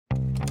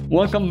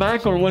Welcome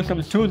back or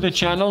welcome to the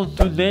channel.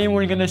 Today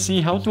we're gonna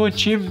see how to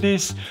achieve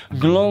this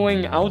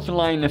glowing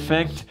outline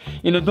effect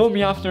in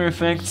Adobe After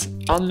Effects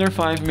under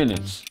 5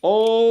 minutes.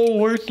 Oh,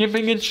 we're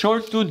keeping it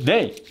short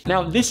today.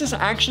 Now this is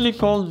actually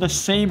called the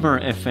Saber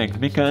effect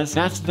because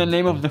that's the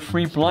name of the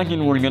free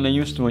plugin we're gonna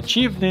use to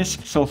achieve this.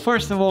 So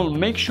first of all,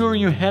 make sure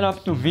you head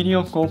up to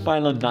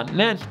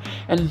videocopilot.net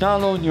and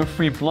download your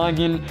free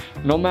plugin,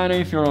 no matter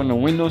if you're on a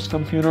Windows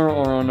computer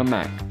or on a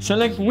Mac.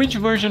 Select which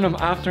version of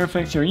After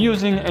Effects you're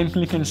using and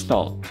click install.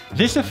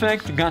 This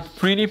effect got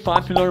pretty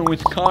popular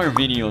with car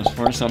videos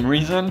for some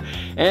reason,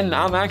 and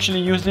I've actually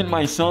used it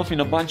myself in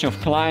a bunch of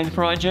client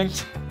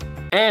projects.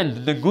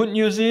 And the good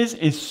news is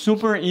it's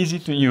super easy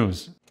to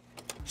use.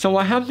 So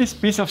I have this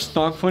piece of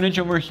stock footage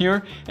over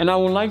here, and I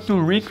would like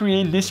to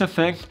recreate this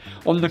effect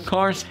on the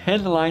car's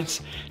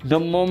headlights the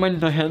moment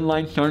the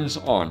headlight turns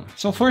on.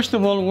 So first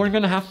of all, we're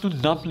gonna have to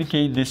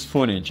duplicate this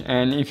footage,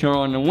 and if you're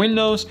on a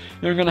Windows,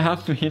 you're gonna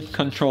have to hit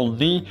Ctrl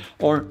D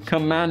or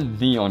Command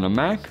D on a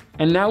Mac.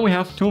 And now we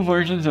have two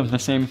versions of the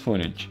same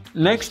footage.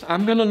 Next,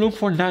 I'm gonna look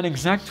for that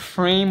exact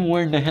frame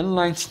where the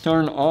headlights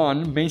turn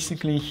on,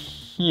 basically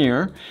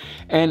here,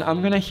 and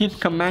I'm gonna hit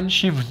Command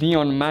Shift D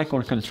on Mac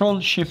or Control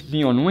Shift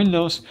D on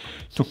Windows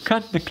to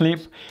cut the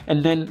clip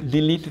and then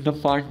delete the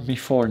part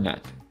before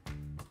that.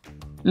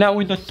 Now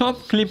with the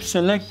top clip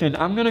selected,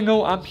 I'm gonna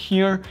go up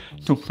here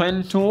to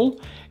Pen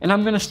Tool and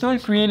I'm gonna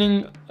start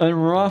creating a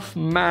rough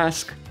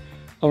mask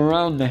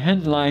around the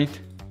headlight.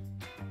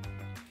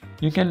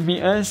 You can be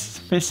as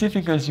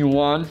specific as you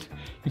want.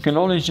 You can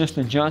always just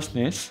adjust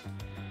this.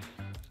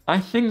 I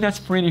think that's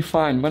pretty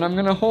fine, but I'm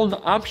gonna hold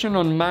Option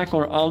on Mac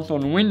or Alt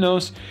on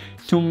Windows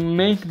to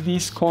make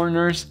these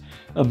corners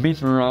a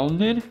bit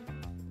rounded.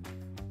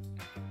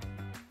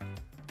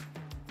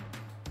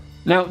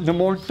 Now, the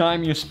more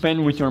time you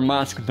spend with your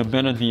mask, the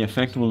better the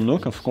effect will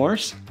look, of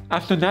course.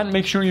 After that,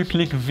 make sure you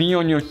click V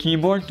on your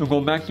keyboard to go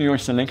back to your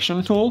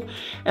selection tool,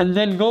 and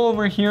then go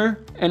over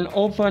here and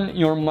open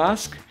your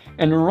mask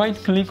and right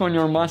click on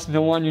your mask,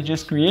 the one you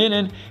just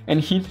created,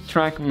 and hit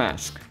Track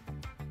Mask.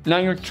 Now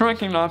your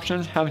tracking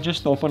options have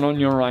just opened on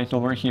your right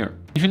over here.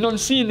 If you don't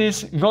see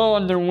this, go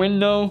under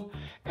Window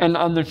and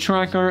under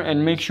Tracker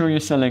and make sure you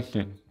select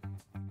it.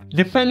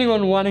 Depending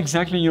on what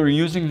exactly you're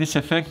using this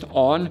effect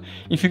on,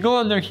 if you go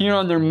under here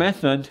under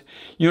Method,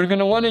 you're going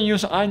to want to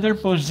use either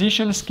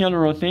Position, Scale,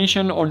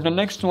 Rotation, or the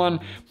next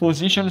one,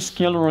 Position,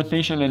 Scale,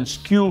 Rotation, and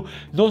Skew.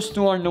 Those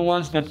two are the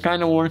ones that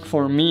kind of work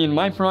for me in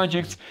my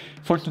projects.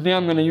 For today,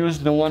 I'm going to use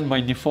the one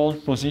by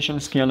default, Position,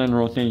 Scale, and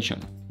Rotation.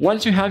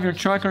 Once you have your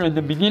tracker at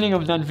the beginning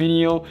of that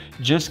video,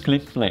 just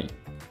click play.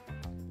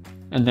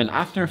 And then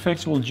After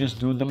Effects will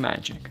just do the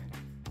magic.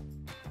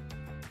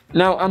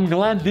 Now, I'm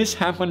glad this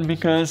happened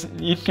because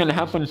it can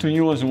happen to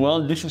you as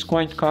well. This is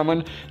quite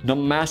common, the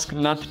mask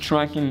not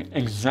tracking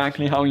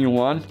exactly how you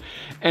want.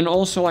 And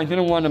also, I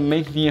didn't want to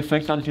make the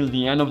effect until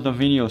the end of the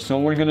video. So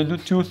we're going to do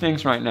two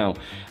things right now.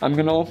 I'm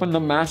going to open the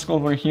mask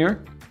over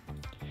here.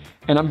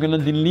 And I'm going to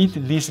delete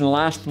these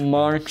last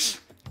marks.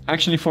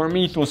 Actually, for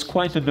me, it was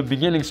quite at the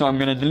beginning. So I'm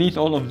going to delete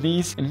all of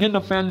these and get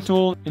the pen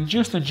tool and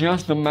just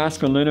adjust the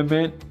mask a little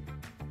bit.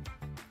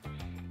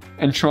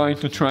 And try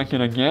to track it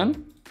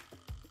again.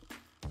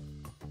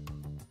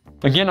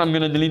 Again, I'm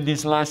going to delete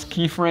these last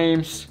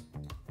keyframes.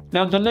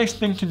 Now the next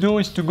thing to do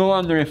is to go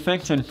under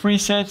Effects and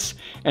Presets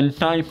and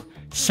type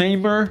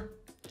Saber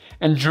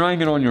and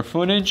drag it on your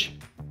footage.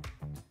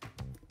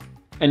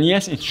 And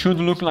yes, it should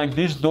look like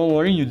this, don't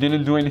worry, you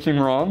didn't do anything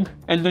wrong.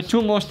 And the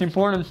two most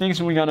important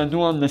things we gotta do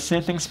on the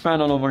settings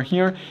panel over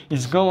here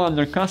is go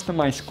under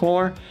Customize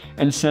Core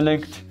and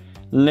select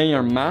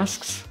Layer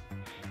Masks.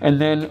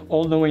 And then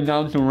all the way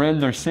down to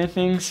Render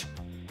Settings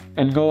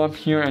and go up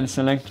here and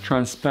select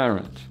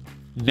Transparent.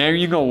 There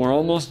you go, we're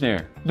almost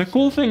there. The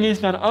cool thing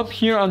is that up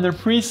here under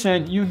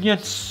preset, you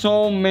get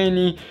so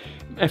many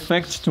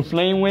effects to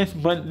play with,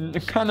 but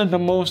kind of the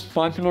most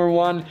popular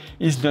one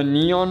is the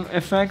neon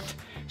effect.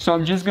 So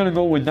I'm just gonna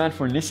go with that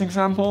for this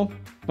example.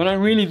 But I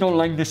really don't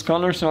like this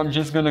color, so I'm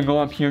just gonna go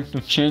up here to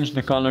change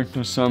the color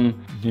to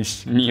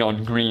this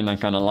neon green I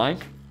kinda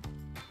like.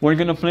 We're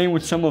gonna play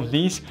with some of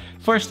these.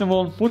 First of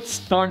all, put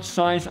start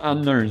size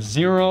under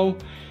 0.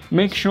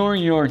 Make sure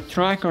your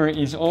tracker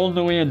is all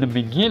the way at the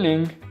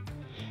beginning.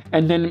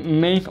 And then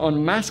make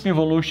on Mask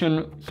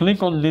Evolution,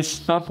 click on this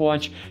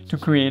stopwatch to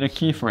create a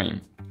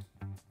keyframe.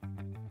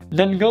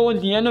 Then go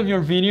at the end of your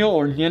video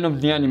or the end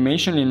of the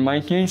animation, in my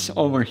case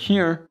over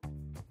here,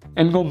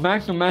 and go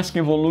back to Mask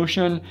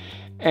Evolution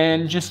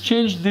and just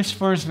change this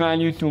first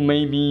value to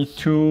maybe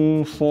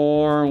 2,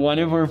 4,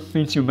 whatever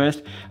fits you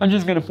best. I'm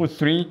just gonna put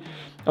 3.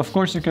 Of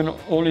course, you can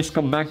always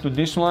come back to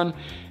this one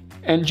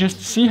and just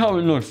see how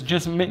it looks.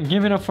 Just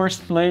give it a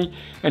first play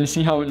and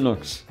see how it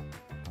looks.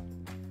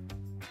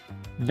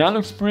 That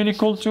looks pretty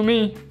cool to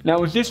me.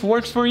 Now if this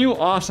works for you,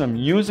 awesome,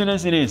 use it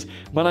as it is.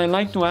 But I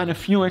like to add a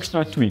few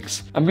extra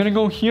tweaks. I'm gonna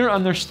go here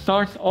under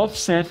Start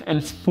Offset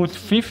and put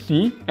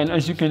 50. And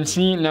as you can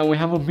see, now we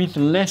have a bit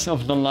less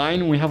of the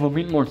line, we have a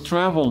bit more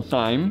travel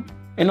time.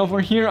 And over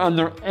here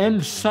under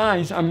End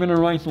Size, I'm gonna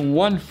write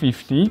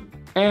 150.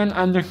 And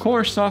under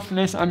core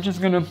softness, I'm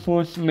just gonna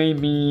put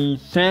maybe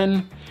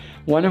 10,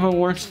 whatever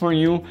works for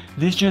you.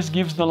 This just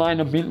gives the line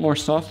a bit more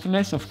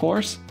softness, of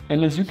course.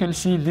 And as you can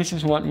see, this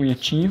is what we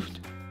achieved.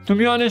 To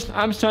be honest,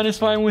 I'm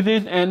satisfied with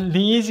it, and the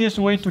easiest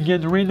way to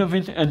get rid of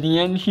it at the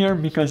end here,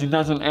 because it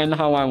doesn't end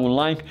how I would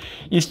like,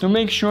 is to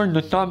make sure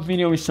the top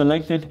video is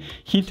selected,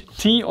 hit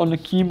T on the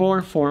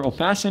keyboard for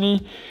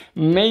opacity,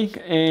 make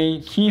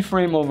a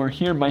keyframe over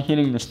here by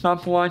hitting the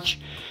stopwatch,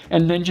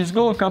 and then just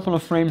go a couple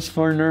of frames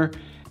further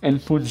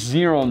and put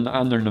 0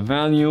 under the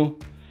value,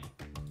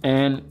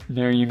 and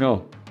there you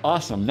go.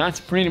 Awesome, that's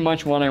pretty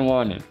much what I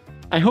wanted.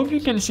 I hope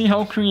you can see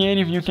how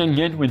creative you can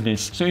get with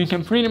this, so you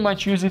can pretty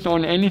much use it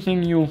on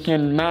anything you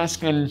can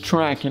mask and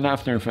track in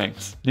After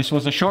Effects. This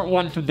was a short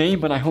one today,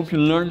 but I hope you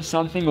learned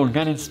something or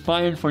got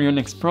inspired for your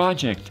next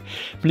project.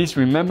 Please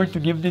remember to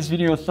give this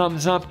video a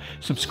thumbs up,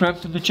 subscribe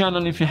to the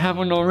channel if you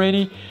haven't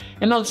already,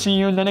 and I'll see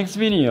you in the next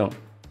video.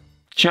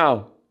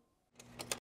 Ciao!